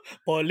yeah.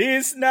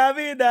 Police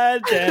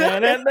Navidad. Da,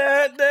 da,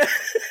 da, da.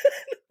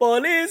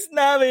 Police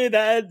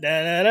Navidad.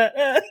 Da, da,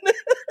 da.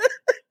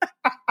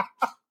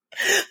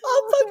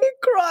 I'm fucking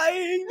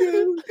crying,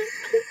 dude.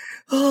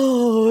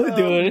 Oh,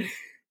 dude. Yeah,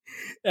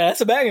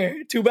 that's a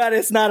banger. Too bad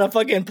it's not a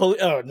fucking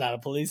police. Oh, not a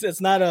police. It's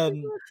not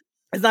an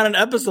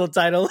episode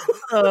title.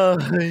 Oh,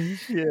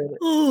 shit.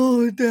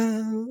 Oh,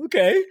 damn.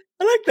 Okay.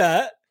 I like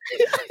that.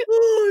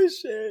 Oh,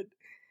 shit.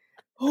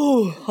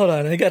 Oh, hold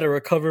on. I got to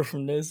recover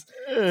from this.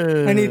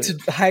 I need to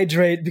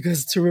hydrate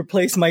because to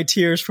replace my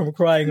tears from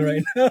crying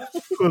right now.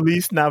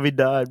 Police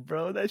Navidad,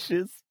 bro. That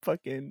shit's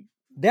fucking...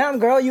 Damn,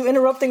 girl. You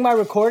interrupting my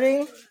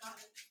recording?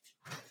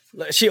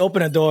 She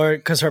opened a door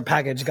because her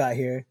package got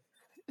here.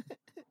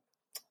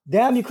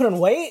 Damn, you couldn't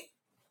wait?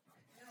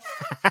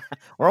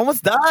 We're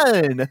almost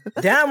done.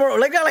 Damn,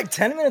 we got like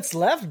 10 minutes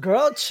left,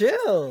 girl.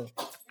 Chill.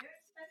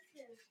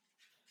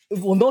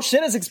 Well, no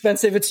shit is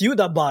expensive. It's you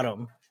that bought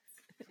them.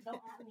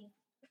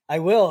 I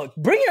will.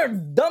 Bring your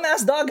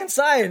dumbass dog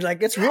inside.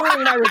 Like, it's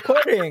ruining my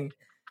recording.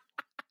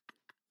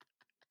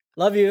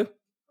 Love you.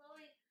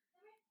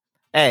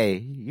 Hey,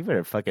 you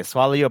better fucking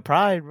swallow your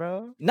pride,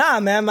 bro. Nah,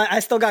 man, I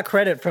still got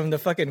credit from the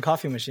fucking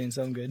coffee machine,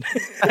 so I'm good.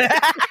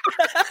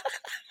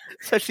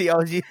 So she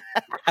owes you.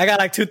 I got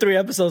like 2-3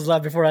 episodes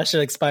left before I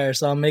should expire,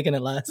 so I'm making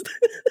it last.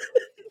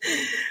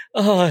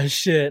 Oh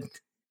shit!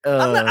 You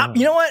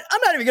know what?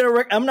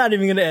 I'm not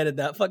even gonna edit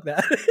that. Fuck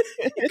that.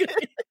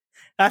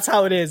 That's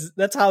how it is.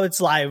 That's how it's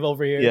live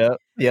over here.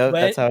 Yeah.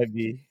 That's how it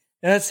be.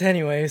 That's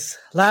anyways.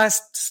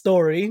 Last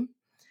story.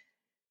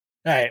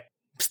 All right,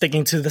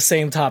 sticking to the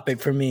same topic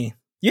for me.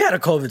 You had a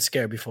COVID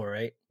scare before,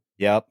 right?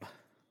 Yep.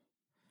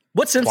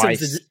 What symptoms Twice.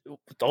 did you?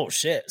 Oh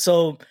shit!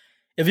 So,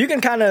 if you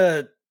can kind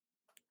of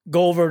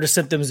go over the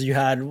symptoms you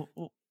had,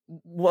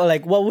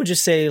 what would you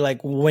say like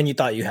when you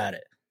thought you had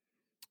it?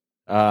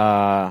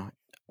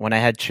 When I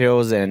had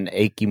chills and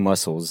achy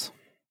muscles.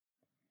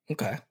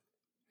 Okay.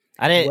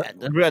 I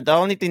didn't. The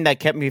only thing that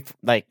kept me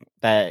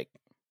that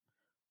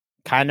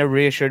kind of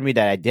reassured me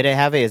that I didn't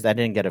have it is I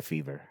didn't get a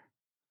fever.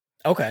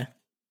 Okay.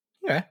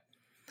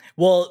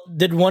 Well,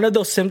 did one of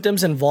those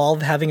symptoms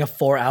involve having a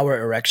 4-hour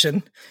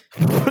erection?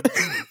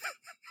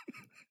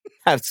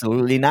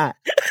 Absolutely not.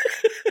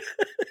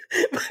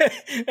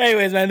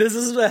 Anyways, man, this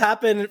is what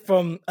happened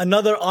from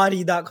another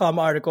Audi.com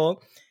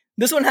article.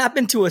 This one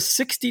happened to a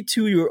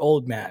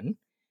 62-year-old man,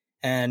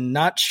 and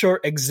not sure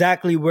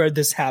exactly where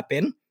this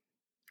happened,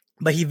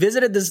 but he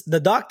visited the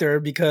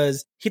doctor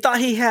because he thought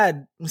he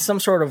had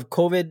some sort of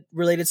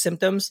COVID-related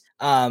symptoms.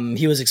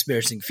 He was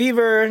experiencing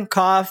fever,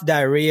 cough,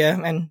 diarrhea,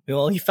 and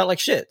he felt like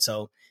shit.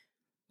 So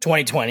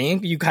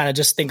 2020, you kind of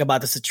just think about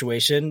the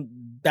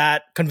situation.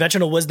 That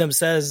conventional wisdom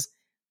says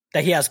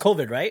that he has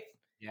COVID, right?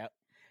 Yeah.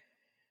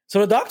 So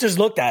the doctors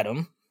looked at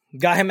him,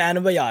 got him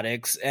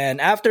antibiotics,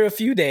 and after a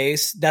few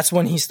days, that's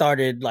when he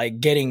started like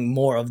getting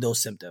more of those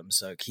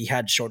symptoms. Like he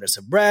had shortness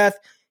of breath,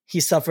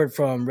 he suffered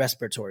from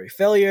respiratory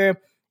failure,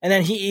 and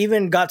then he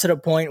even got to the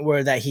point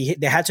where that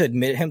they had to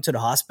admit him to the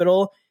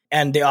hospital,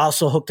 and they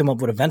also hooked him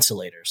up with a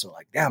ventilator. So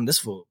like, damn, this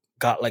fool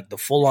got like the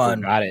full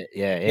on. Got it.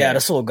 Yeah. Yeah,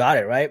 this fool got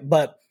it, right?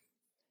 But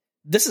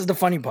this is the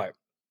funny part.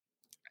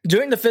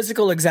 During the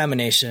physical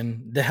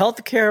examination, the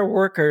healthcare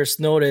workers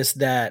noticed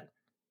that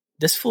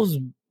this fool's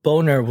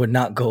boner would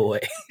not go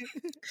away.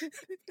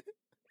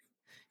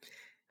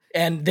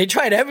 And they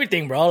tried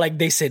everything, bro. Like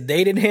they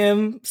sedated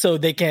him so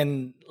they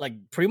can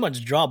like pretty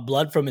much draw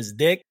blood from his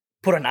dick,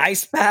 put an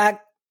ice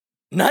pack.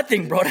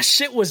 Nothing, bro. That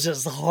shit was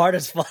just hard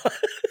as fuck.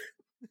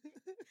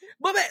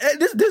 But man,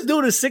 this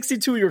dude is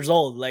 62 years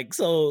old. Like,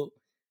 so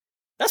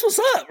that's what's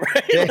up,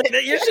 right? Like,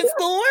 your shit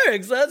still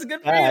works. So that's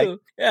good for you.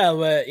 Yeah,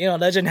 but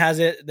legend has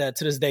it that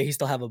to this day he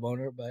still have a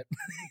boner. But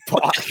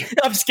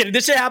I'm just kidding.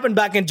 This shit happened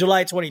back in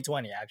July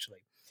 2020, actually.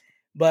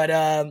 But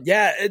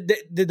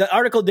the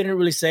article didn't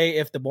really say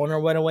if the boner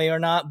went away or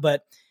not.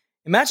 But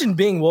imagine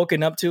being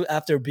woken up to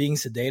after being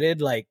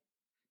sedated. Like,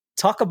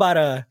 talk about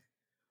a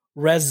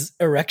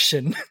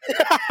resurrection.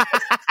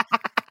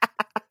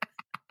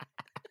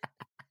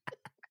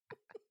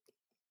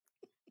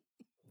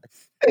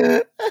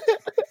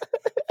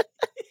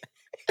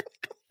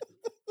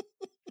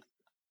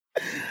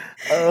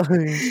 Oh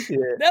shit!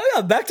 Now we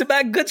got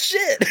back-to-back good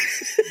shit,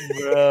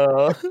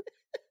 bro.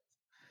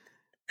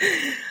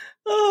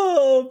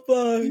 Oh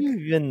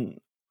fuck!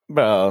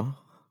 Bro,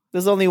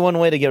 there's only one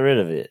way to get rid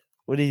of it.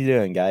 What are you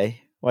doing,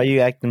 guy? Why are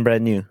you acting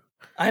brand new?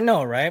 I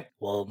know, right?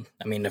 Well,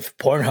 I mean, if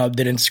Pornhub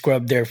didn't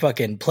scrub their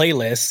fucking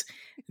playlist,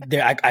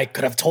 I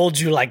could have told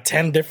you like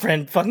 10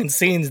 different fucking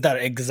scenes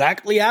that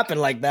exactly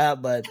happened like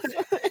that. But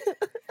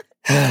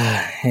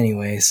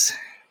anyways,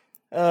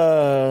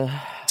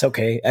 it's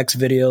okay. X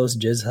videos,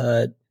 Jizz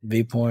Hut,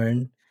 V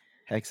porn,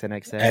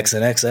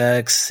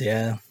 XNXX,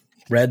 yeah,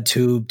 Red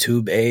Tube,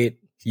 Tube 8,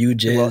 you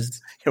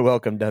Jizz. You're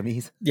welcome,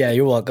 dummies. Yeah,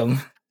 you're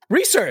welcome.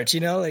 Research,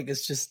 like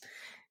it's just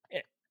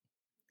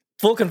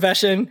full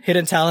confession,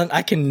 hidden talent.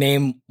 I can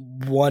name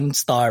one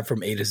star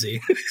from A to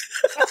Z.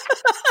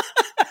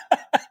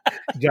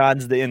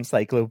 John's the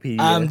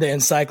encyclopedia. I'm the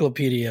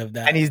encyclopedia of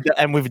that,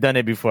 and we've done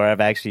it before.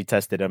 I've actually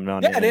tested him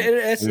on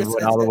it. We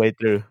went all the way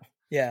through.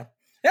 Yeah.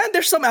 Yeah,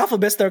 there's some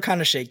alphabets that are kind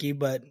of shaky,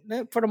 but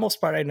for the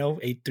most part, I know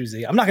A through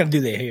Z. I'm not going to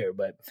do that here,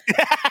 but...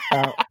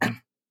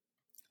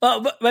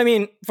 but I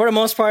mean, for the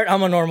most part,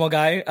 I'm a normal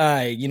guy.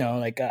 I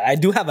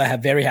do have a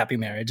very happy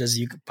marriage, as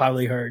you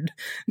probably heard.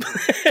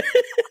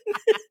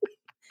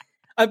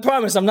 I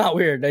promise I'm not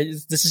weird.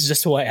 This is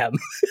just who I am.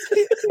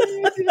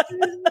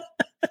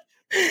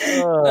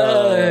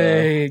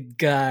 Oh,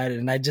 God.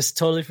 And I just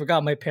totally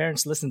forgot my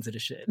parents listen to the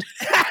shit.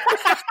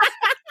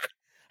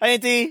 Hi,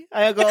 Auntie.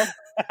 Hi, Uncle.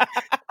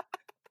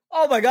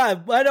 Oh, my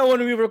God. I know when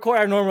we record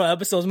our normal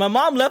episodes, my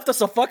mom left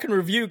us a fucking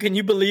review. Can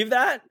you believe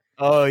that?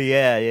 Oh,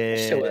 yeah.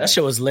 That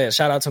shit was lit.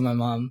 Shout out to my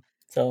mom.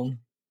 So,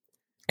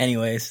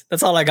 anyways,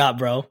 that's all I got,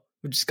 bro.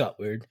 We just got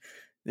weird.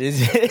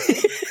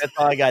 That's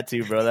all I got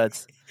too, bro.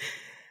 That's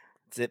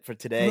it for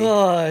today.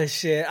 Oh,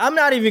 shit. I'm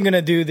not even going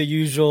to do the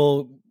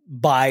usual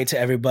bye to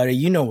everybody.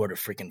 You know where to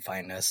freaking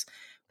find us.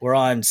 We're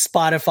on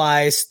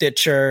Spotify,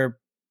 Stitcher,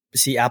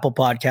 see Apple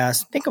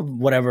Podcasts. Think of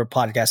whatever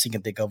podcast you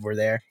can think of. We're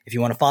there. If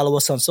you want to follow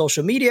us on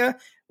social media,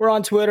 we're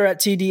on Twitter at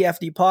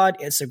TDFDPod,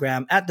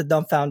 Instagram at The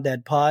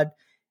Dumbfounded Pod.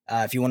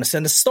 If you want to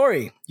send us a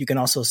story, you can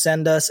also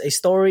send us a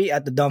story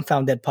at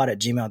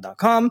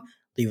thedumbfoundedpod@gmail.com.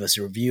 Leave us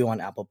a review on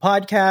Apple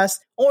Podcasts,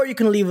 or you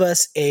can leave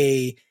us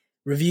a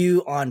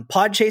review on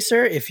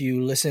Podchaser if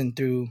you listen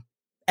through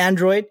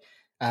Android.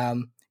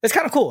 It's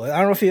kind of cool. I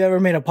don't know if you've ever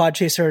made a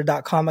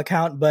podchaser.com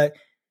account, but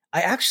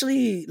I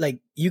actually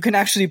you can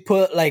actually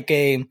put it's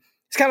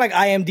kind of like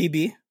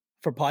IMDb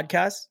for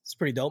podcasts. It's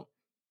pretty dope.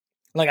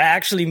 I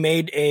actually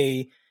made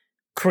a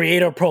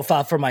creator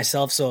profile for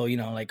myself. So,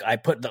 I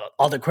put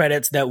all the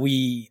credits that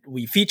we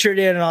featured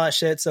in and all that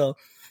shit. So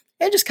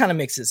it just kind of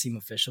makes it seem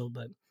official,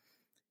 but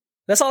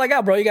that's all I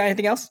got, bro. You got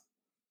anything else?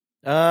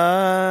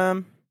 Nah,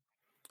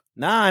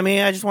 I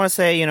mean, I just want to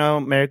say,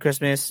 Merry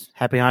Christmas,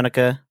 Happy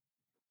Hanukkah,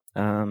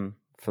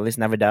 Feliz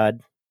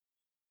Navidad.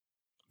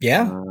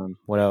 Yeah.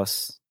 What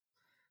else?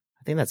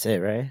 I think that's it,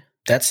 right?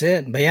 That's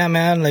it. But yeah,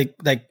 man,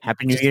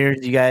 Happy New Year,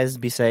 you guys.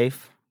 Be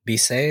safe. Be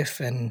safe.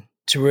 And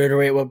to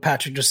reiterate what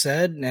Patrick just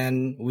said,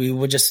 and we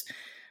would just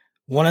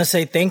want to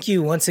say thank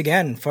you once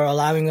again for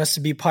allowing us to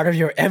be part of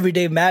your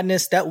everyday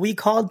madness that we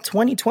called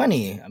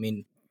 2020. I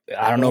mean,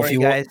 I don't know if you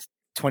guys,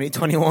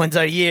 2021's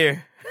our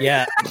year.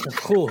 Yeah,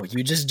 cool.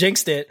 You just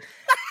jinxed it.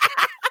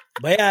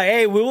 But yeah,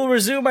 hey, we will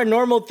resume our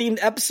normal themed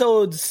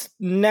episodes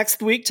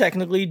next week,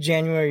 technically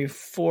January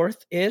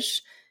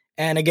 4th-ish.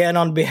 And again,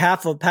 on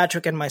behalf of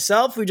Patrick and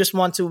myself, we just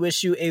want to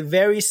wish you a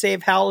very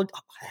safe holidays,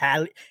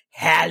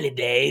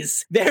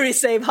 very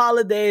safe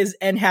holidays,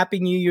 and Happy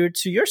New Year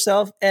to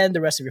yourself and the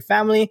rest of your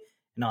family.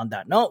 And on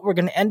that note, we're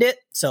going to end it.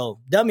 So,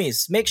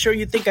 dummies, make sure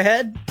you think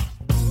ahead.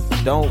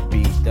 Don't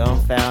be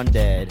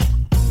dumbfounded.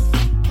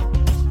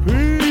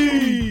 Peace.